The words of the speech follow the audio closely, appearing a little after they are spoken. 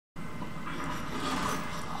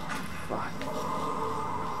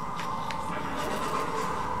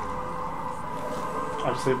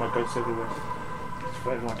I'll just leave my goats everywhere. Just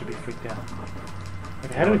for everyone to be freaked out.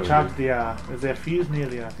 Okay, how do we charge the, is there a fuse near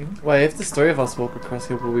the thing? Wait, if there's 3 of us walk across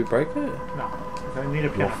here, will we break it? No. I need a You're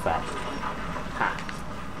piano. fat. Ha.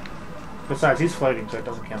 Besides, he's floating, so it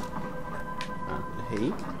doesn't count.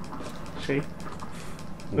 He? She?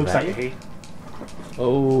 Looks like a he.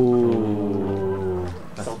 Oh.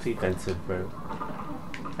 That's Salty. offensive, bro.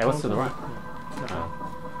 Hey, what's to the right?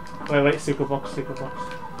 No. Wait, secret box.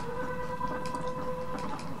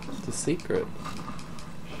 It's a secret.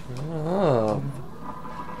 Oh.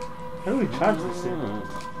 How do we charge this thing?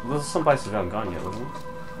 There's some places we haven't gone yet, wasn't there?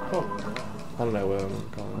 Oh, I don't know where I'm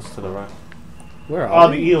going. What's to the right? Where are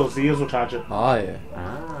the we? eels. The eels will charge it. Oh, yeah.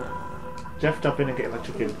 Ah. Jeff, jump in and get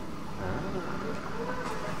electrocuted.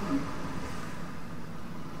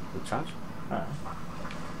 The charge?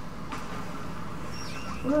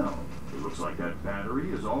 Well, it looks like that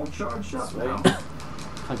battery is all charged up now.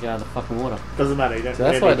 Can't get out of the fucking water. Doesn't matter. You don't. So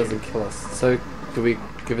that's why it doesn't kill us. So, do we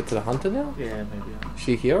give it to the hunter now? Yeah, maybe. Is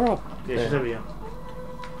she here or? Yeah, she's over here.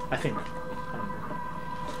 I think.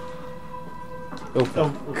 Oh.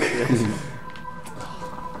 Yeah.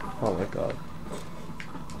 Oh my god.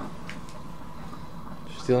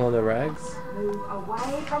 She's still on the rags? Move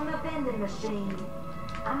away from the vending machine.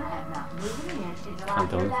 I am not moving an inch until I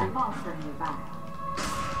Can't do hear that anything. monster nearby.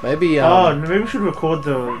 Maybe, Oh, maybe we should record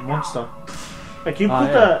the monster. Like, can you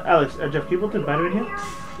put the Alex, Jeff? Can you put the battery in here? Get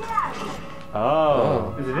out of here.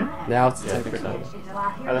 Oh. Is it in? now it's Yeah, I think temporary. so. Until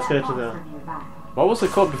I hear Let's that go to the- monster nearby. What was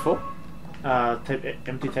it called before?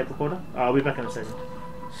 Empty tape recorder. I'll be back in a second.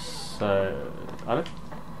 So, I don't.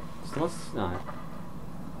 Still no.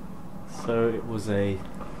 So it was a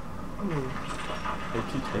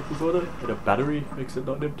empty tape recorder and a battery makes it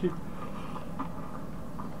not empty.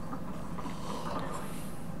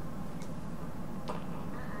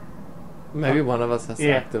 Maybe one of us has to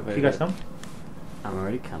Yeah. activate You guys it. come? I'm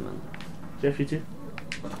already coming. Jeff, you too?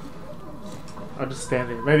 I'll just stand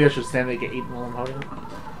there. Maybe I should stand there and get eaten while I'm holding it.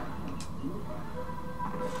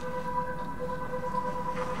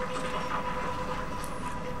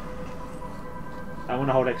 I want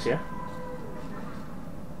to hold X, yeah?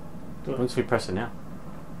 Do it. Once we press it now.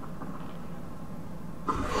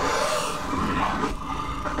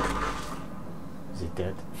 Is it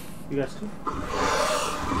dead? You guys too?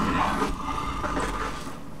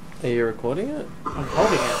 Are you recording it? I'm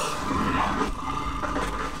holding it.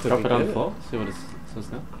 Did Drop we it on get the floor. See what it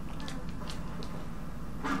says now.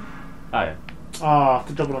 Oh yeah. Oh, I have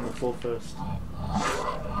to drop it on the floor first.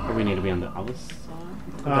 But we need to be on the other side.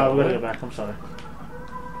 We've got to go back, I'm sorry.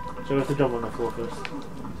 So we have to drop it on the floor first.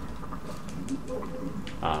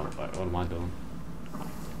 Oh, wait, what am I doing?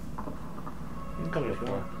 You can come here if you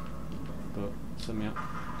want. Do it. Send me up.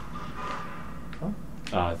 Huh?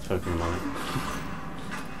 Oh, it's focusing on it.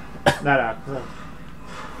 No.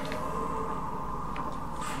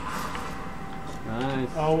 Nice.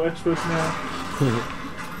 Oh, we're experts now.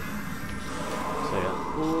 So yeah.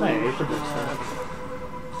 Hey, you should do so.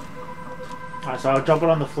 Alright, so I'll drop it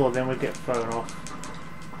on the floor, then we get thrown off.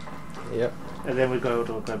 Yep. And then we go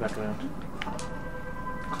back around.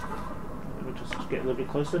 We'll just get a little bit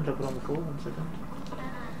closer and drop it on the floor. 1 second.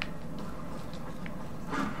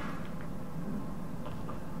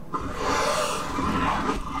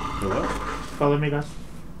 Do what? Follow me, guys.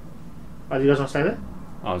 Oh, do you guys want to stay there?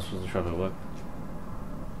 Oh, I was supposed to try to work.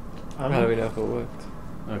 How do we know if it worked?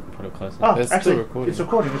 I can put it closer. Oh, It's still actually, recording. it's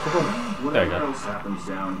recording. There you Whatever go. else happens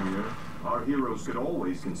down here, our heroes could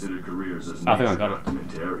always consider careers as I think I got it.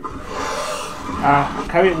 documentarians.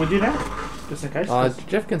 Carry it with you now, just in case.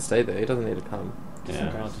 Jeff can stay there. He doesn't need to come.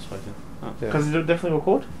 Yeah, I'll just wait here. Oh. Yeah. Because it'll definitely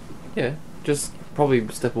record. Yeah. Just probably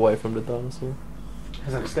step away from the dinosaur.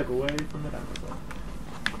 As I step away from it.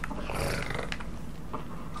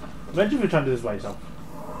 Imagine if you're trying to do this by yourself.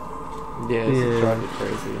 Yeah, it's driving me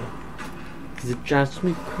crazy. It drives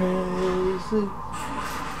me crazy.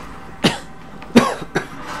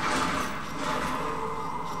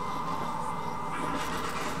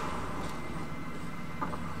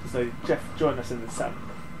 So Jeff, join us in the sun.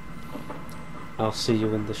 I'll see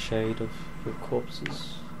you in the shade of your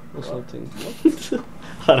corpses or something.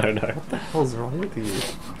 I don't know. What the hell's wrong with you?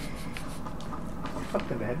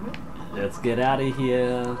 Fuck in the head, mate. Let's get out of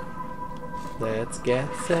here. Let's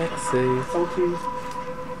get sexy. Salty.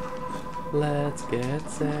 Let's get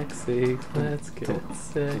sexy. Let's get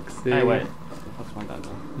sexy. Hey, wait. What's my dad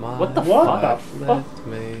done? My What the What wife the left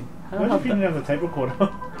me. Where's your opinion on the tape recorder? I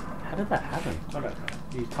How did that happen? don't know.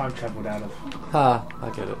 You time travelled out of. Ha! I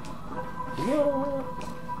get it.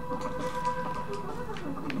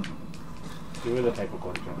 You will take a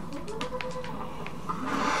quarter, Jeff.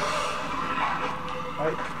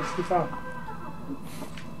 Right, let's keep on.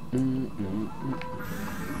 You want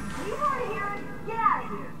to hear it? Get out of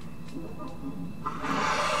here.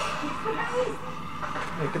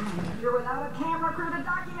 Hey, get the You're without a camera crew to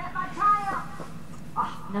document my tie-up.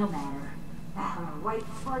 Oh, no matter. Valor waits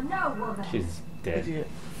for no woman. She's dead. idiot.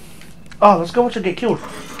 Oh, let's go watch her get killed.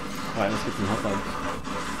 Alright, let's get some hot dogs.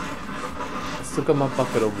 I still got my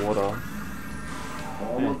bucket of water.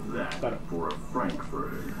 All of that Got it. for a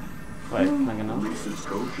Frankfurter. Wait, hang At on. least it's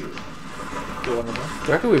kosher. Do you want to know? Do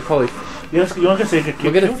you reckon we probably You want to go see her get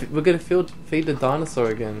killed? we're gonna feed the dinosaur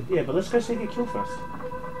again? Yeah, but let's go see her get killed first.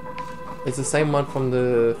 It's the same one from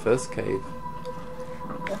the first cave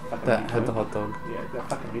Fucking that retard. had the hot dog. Yeah, that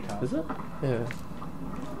fucking retard. Is it? Yeah.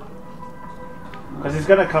 Because he's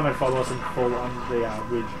gonna come and follow us and fall on the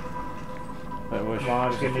ridge. Wait, where's Come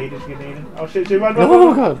on, just get needed, just get needed. Oh shit, run, run, Oh run,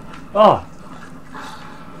 my run. god! Oh!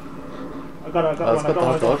 I got it, I Oh, got it's one, got the I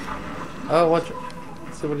hot got dog. one. Oh, watch it.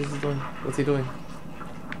 Let's see what he's doing. What's he doing?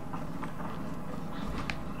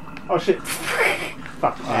 Oh shit.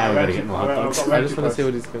 Fuck. Yeah, we gotta get more hot dogs. I just want to see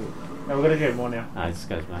what he's going. No, we're gonna get more now. Ah, this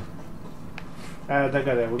guy's back. Don't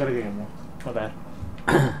go there, we're gonna get more. Not bad.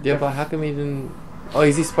 Yeah, but how come he didn't? Oh,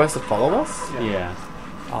 is he supposed to follow us? Yeah.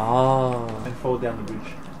 Ah. And fall down the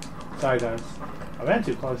bridge. Sorry guys. I ran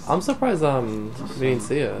too close. I'm surprised we didn't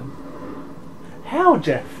see her. How,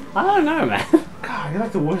 Jeff? I don't know, man. God, you're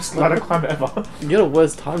like the worst ladder climber ever. You're the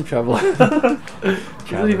worst time traveler.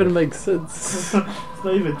 Doesn't even make sense. It's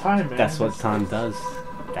not even time, man. That's what time does.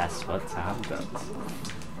 That's what time does.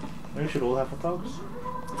 We should all have hot dogs.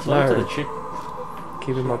 So to No. the chick.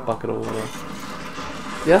 Keeping my bucket of water.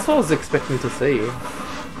 Yeah, that's what I was expecting to see.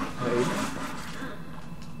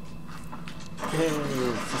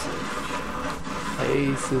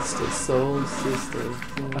 Hey, sister, soul sister.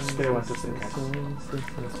 I still want to see cats. Soul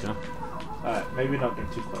sister. Let's go. Alright, maybe not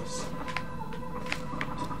get too close.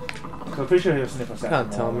 I'm pretty sure he'll sniff us out. Can't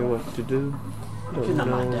from tell all me the way. what to do. You're Don't not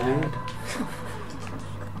my know dad. me.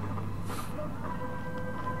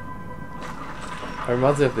 It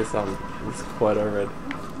reminds me of this quote I read.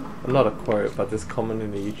 Not a quote, but this comment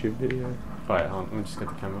in a YouTube video. Wait, hold on. Let me just get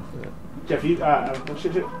the camera. Yeah. Jeff, you,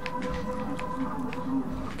 shit.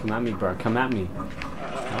 Come at me, bro. Come at me. Come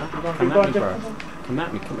Come at me, bro. Come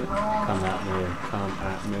at me. Come at me. Come at me. Come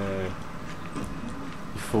at me.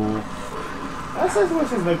 You fool. That says what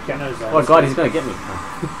says no pianos though. Oh god, he's gonna get me.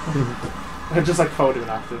 Oh. Just like fold him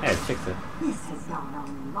after. Hey, fix it. This has gone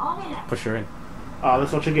on long enough. Push her in. Oh,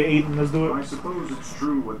 let's watch her get eaten, let's do I it. suppose it's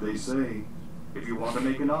true what they say. If you want to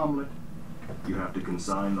make an omelet, you have to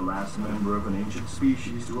consign the last member of an ancient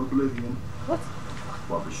species to oblivion. What?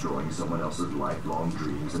 While destroying someone else's lifelong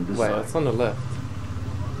dreams and Wait, desires. it's on the left.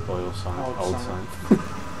 Oil sign. Old Old sign. sign.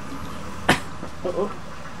 Oh,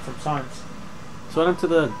 some signs. So what happened to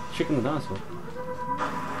the chicken and dinosaur?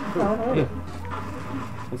 Oh,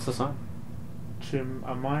 What's the sign? To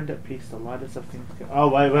a mind at peace, the lightest of things. Oh,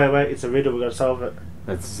 wait, it's a riddle, we gotta solve it.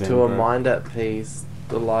 That's Zen, To a bro. mind at peace,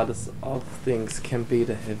 the lightest of things can be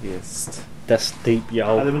the heaviest. That's deep, Oh,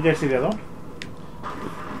 yo. then we go see the other one.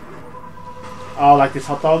 Oh, like this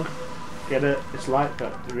hot dog. Get it? It's light,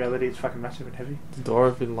 but in reality it's fucking massive and heavy. The door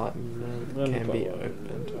of enlightenment Let me can go. be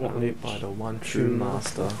opened only by the one true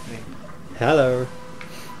master. Hello.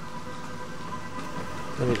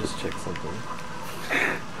 Let me just check something.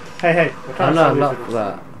 Hey, we're Oh trying to no, solve not this.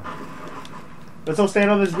 that. Let's all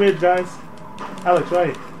stand on this bridge, guys. Alex,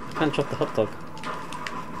 right? Can't chop the hot dog.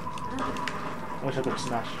 I wish I could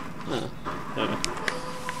smash. Oh. There we go.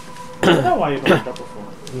 I don't know why you've got that before.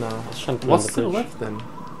 No. was trying to put What's on the to the bridge. left then?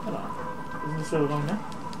 Hold on. Isn't this where we're going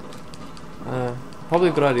now? Probably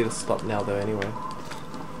a good idea to stop now though anyway.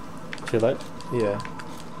 Too late. Yeah.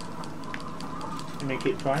 Let me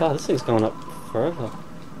keep trying. God, this thing's going up forever.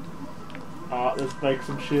 Let's break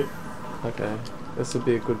some shit. Okay. This would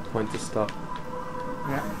be a good point to stop.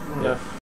 Yeah. Yeah.